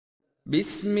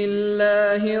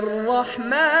বিসমিল্লাহির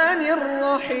রহমানির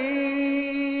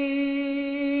রহিম।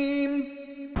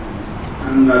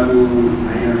 আনরাবু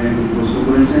ভাইয়া প্রশ্ন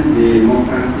করেছেন যে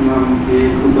মক্কার ইমামকে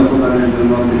খুতবা প্রদানের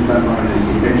জন্য গ্রেফতার করা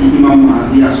হয়েছে, এটা কি ইমাম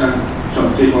মাহদী আসার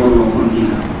সবচেয়ে বড় লক্ষণ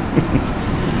কিনা?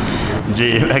 জি,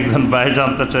 একজন ভাই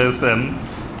জানতে চেয়েছেন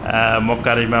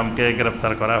মক্কার ইমামকে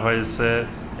গ্রেপ্তার করা হয়েছে,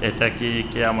 এটা কি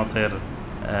কিয়ামতের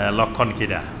লক্ষণ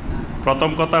কিনা।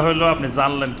 প্রথম কথা হলো, আপনি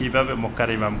জানলেন কিভাবে মক্কার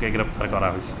ইমামকে গ্রেপ্তার করা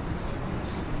হয়েছে?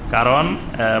 কারণ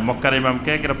মক্কার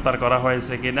ইমামকে গ্রেপ্তার করা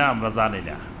হয়েছে কিনা আমরা জানি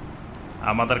না,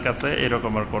 আমাদের কাছে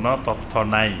এরকমের কোনো তথ্য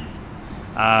নাই।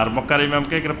 আর মক্কার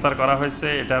ইমামকে গ্রেপ্তার করা হয়েছে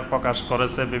এটার প্রকাশ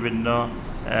করেছে বিভিন্ন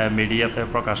মিডিয়াতে,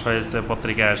 প্রকাশ হয়েছে,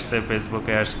 পত্রিকায় আসছে,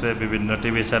 ফেসবুকে আসছে, বিভিন্ন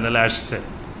টিভি চ্যানেলে আসছে।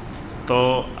 তো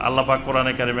আল্লাহ পাক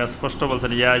কোরআনে কারিমে স্পষ্ট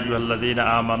বলছেন, ইয়া আইয়ুহাল্লাযীনা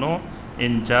আমানু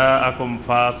ইন জাআকুম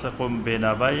ফাসিকুম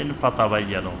বিনাবাইন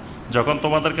ফাতাবায়ানু। যখন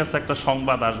তোমাদের কাছে একটা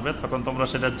সংবাদ আসবে তখন তোমরা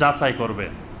সেটা যাচাই করবে।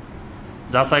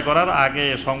 যাচাই করার আগে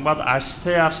সংবাদ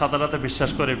আসছে আর সাথে সাথে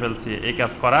বিশ্বাস করে ফেলছি, এই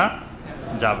কাজ করা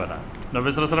যাবে না। নবী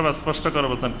সাল্লাল্লাহু আলাইহি ওয়াসাল্লাম স্পষ্ট করে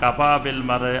বলছেন, কাফা বিল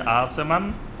মারে আসমান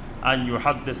আন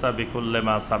ইউহাদ্দিসা বিকুল্লি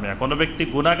মা সামিআ। কোনো ব্যক্তি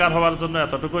গুনাহগার হওয়ার জন্য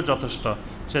এতটুকু যথেষ্ট,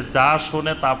 সে যা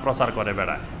শুনে তা প্রচার করে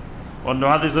বেড়ায়। অন্য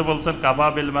হাদিসে বলছেন, কাফা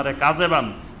বিল মারে কাযিবান।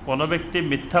 কোনো ব্যক্তি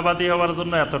মিথ্যাবাদী হওয়ার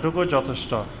জন্য এতটুকু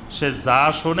যথেষ্ট, সে যা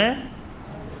শুনে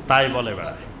তাই বলে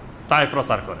বেড়ায়, তাই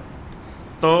প্রচার করে।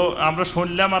 তো আমরা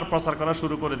শুনলাম আর প্রচার করা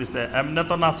শুরু করে দিছে। এমনি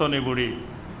তো নাচনি বুড়ি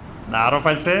না, আরও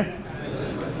পাইছে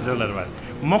জলের ভাই।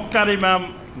 মক্কার ইমাম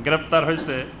গ্রেপ্তার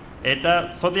হয়েছে, এটা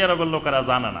সৌদি আরবের লোকেরা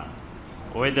জানে না,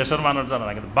 ওই দেশের মানুষ জানে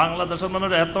না, কিন্তু বাংলাদেশের মানুষ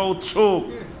এত উৎসুক,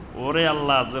 ওরে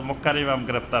আল্লাহ, যে মক্কার ইমাম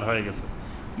গ্রেপ্তার হয়ে গেছে।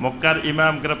 মক্কার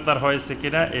ইমাম গ্রেপ্তার হয়েছে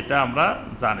কিনা এটা আমরা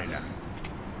জানি না।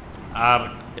 আর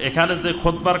এখানে যে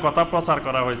খুতবার কথা প্রচার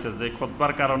করা হয়েছে, যে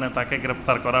খুতবার কারণে তাকে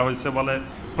গ্রেপ্তার করা হয়েছে বলে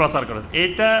প্রচার করা,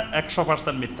 এটা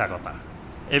 100% মিথ্যা কথা,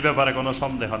 এই ব্যাপারে কোনো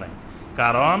সন্দেহ নেই।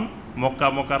 কারণ মক্কা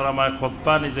মুকাররমায়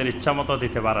খুতবা নিজের ইচ্ছা মতো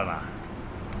দিতে পারে না,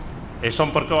 এই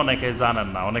সম্পর্কে অনেকেই জানেন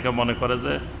না। অনেকে মনে করে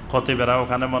যে খতিবেরা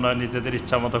ওখানে মনে হয় নিজেদের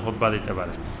ইচ্ছা মতো খুতবা দিতে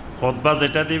পারে। খুতবা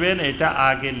যেটা দিবেন এটা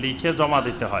আগে লিখে জমা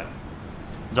দিতে হয়,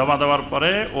 জমা দেওয়ার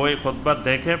পরে ওই খুতবা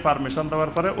দেখে পারমিশন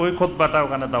দেওয়ার পরে ওই খুতবাটা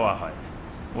ওখানে দেওয়া হয়।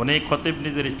 উনি খতিব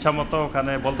নিজের ইচ্ছা মতো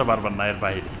ওখানে বলতে পারবেন না, এর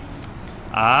বাইরে।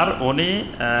 আর উনি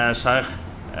শেখ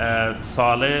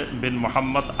সালেহ বিন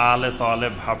মোহাম্মদ আলে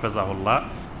তালেব হাফেজাহুল্লাহ,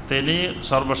 তিনি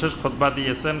সর্বশেষ খুতবা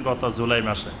দিয়েছেন গত জুলাই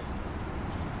মাসে।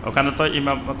 ওখানে তো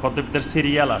ইমাম খতিবদের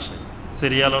সিরিয়াল আসে,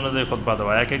 সিরিয়াল অনুযায়ী খুতবা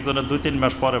দেওয়া, এক একজনের 2-3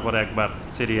 মাস পরে পরে একবার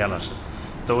সিরিয়াল আসে।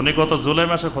 তো উনি গত জুলাই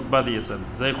মাসে খুতবা দিয়েছেন।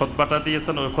 যে খুতবাটা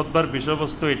দিয়েছেন ওই খুতবার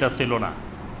বিষয়বস্তু এটা ছিল না।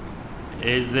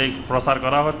 এই যে প্রচার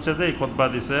করা হচ্ছে যে এই খুতবা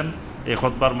দিয়েছেন, এই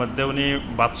খুতবার মধ্যে উনি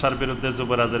বাদশার বিরুদ্ধে,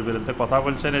 যুবরাজের বিরুদ্ধে কথা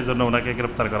বলছেন, এই জন্য ওনাকে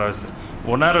গ্রেপ্তার করা হয়েছে।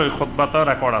 ওনার ওই খুতবাতেও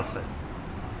রেকর্ড আছে,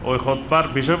 ওই খুতবার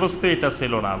বিষয়বস্তু এটা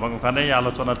ছিল না এবং ওখানে এই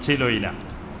আলোচনা ছিলই না।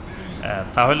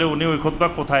 তাহলে উনি ওই খুতবা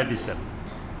কোথায় দিছেন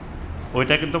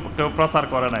ওইটা কিন্তু কেউ প্রচার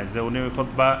করে নাই, যে উনি ওই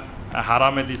খুতবা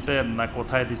হারামে দিছেন না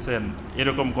কোথায় দিছেন,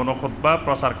 এরকম কোনো খুতবা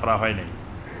প্রচার করা হয়নি।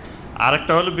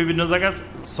 আরেকটা হলো, বিভিন্ন জায়গায়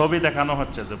ছবি দেখানো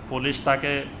হচ্ছে যে পুলিশ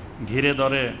তাকে ঘিরে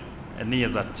ধরে নিয়ে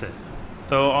যাচ্ছে,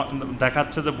 তো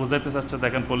দেখাচ্ছে যে বুঝাইতে চাচ্ছে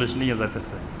দেখেন পুলিশ নিয়ে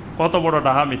যাইতেছে। কত বড়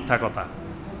ডাহা মিথ্যা কথা।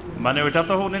 মানে ওইটা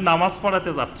তো উনি নামাজ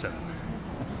পড়াতে যাচ্ছেন,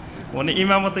 উনি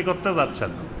ইমামতি করতে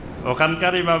যাচ্ছেন।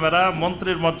 ওখানকার ইমামেরা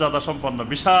মন্ত্রীর মর্যাদা সম্পন্ন,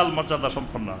 বিশাল মর্যাদা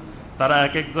সম্পন্ন, তারা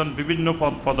এক একজন বিভিন্ন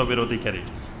পদবীর অধিকারী।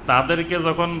 তাদেরকে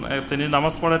যখন তিনি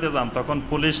নামাজ পড়াতে যান তখন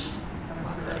পুলিশ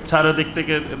চারিদিক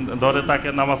থেকে ধরে তাকে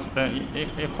নামাজ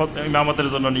ইমামতের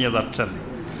জন্য নিয়ে যাচ্ছেন।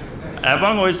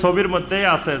 এবং ওই ছবির মধ্যেই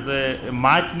আছে যে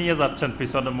মাইক নিয়ে যাচ্ছেন,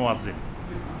 পিছনে মুয়াজ্জিন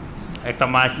একটা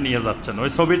মাইক নিয়ে যাচ্ছেন, ওই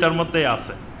ছবিটার মধ্যেই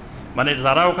আছে। মানে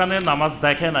যারা ওখানে নামাজ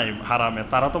দেখে নাই হারামে,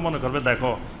 তারা তো মনে করবে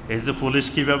দেখো এই যে পুলিশ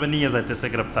কিভাবে নিয়ে যাইতেছে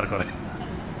গ্রেপ্তার করে।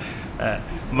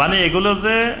 মানে এগুলো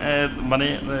যে মানে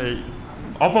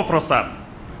অপপ্রচার,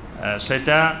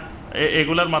 সেটা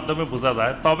এগুলোর মাধ্যমে বোঝা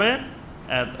যায়। তবে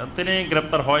তিনি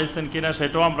গ্রেপ্তার হয়েছেন কিনা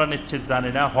সেটাও আমরা নিশ্চিত জানি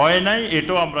না, হয় নাই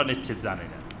এটাও আমরা নিশ্চিত জানি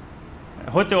না,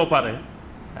 হইতেও পারে।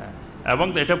 এবং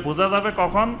এটা বোঝা যাবে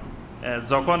কখন,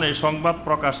 যখন এই সংবাদ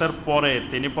প্রকাশের পরে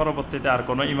তিনি পরবর্তীতে আর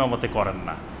কোনো ইমামতি করেন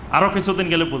না। আরও কিছুদিন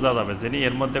গেলে বোঝা যাবে যিনি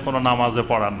এর মধ্যে কোনো নামাজে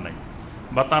পড়ান নাই,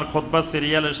 বা তার খুতবা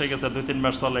সিরিয়াল এসে গেছে, 2-3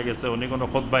 মাস চলে গেছে, উনি কোনো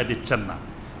খুতবাই দিচ্ছেন না,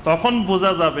 তখন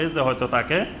বোঝা যাবে যে হয়তো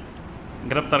তাকে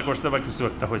গ্রেপ্তার করছে বা কিছু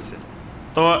একটা হয়েছে।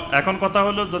 তো এখন কথা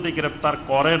হলো, যদি গ্রেপ্তার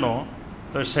করেনও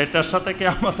তো সেটার সাথে কি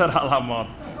আমাদের আলামত,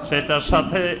 সেটার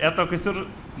সাথে এত কিছুর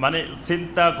মানে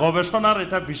চিন্তা গবেষণার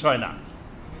এটা বিষয় না।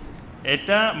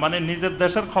 এটা মানে নিজের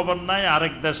দেশের খবর নাই,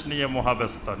 আরেক দেশ নিয়ে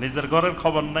মহাব্যস্ত, নিজের ঘরের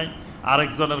খবর নাই,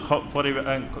 আরেকজনের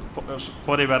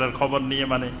পরিবারের খবর নিয়ে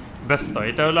মানে ব্যস্ত।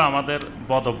 এটা হলো আমাদের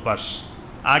বদ অভ্যাস।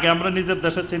 আগে আমরা নিজের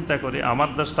দেশের চিন্তা করি, আমার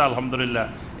দেশটা আলহামদুলিল্লাহ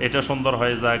এটা সুন্দর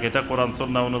হয়ে যাক, এটা কোরআন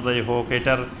সুন্নাহ অনুযায়ী হোক,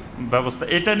 এটার ব্যবস্থা,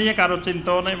 এটা নিয়ে কারো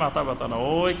চিন্তাও নেই, মাথা ব্যথা না,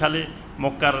 ওই খালি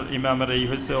মক্কার ইমামের এই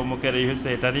হয়েছে, অমুকের এই হয়েছে,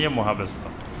 এটা নিয়ে মহাব্যস্ত।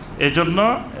 এই জন্য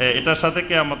এটার সাথে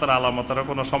কিয়ামতের আলামতেরও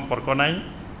কোনো সম্পর্ক নাই।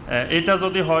 এটা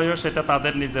যদি হয়ও সেটা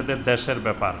তাদের নিজেদের দেশের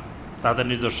ব্যাপার, তাদের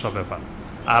নিজস্ব ব্যাপার।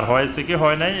 আর হয়েছে কি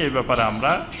হয় নাই এই ব্যাপারে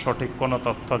আমরা সঠিক কোনো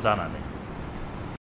তথ্য জানা নেই।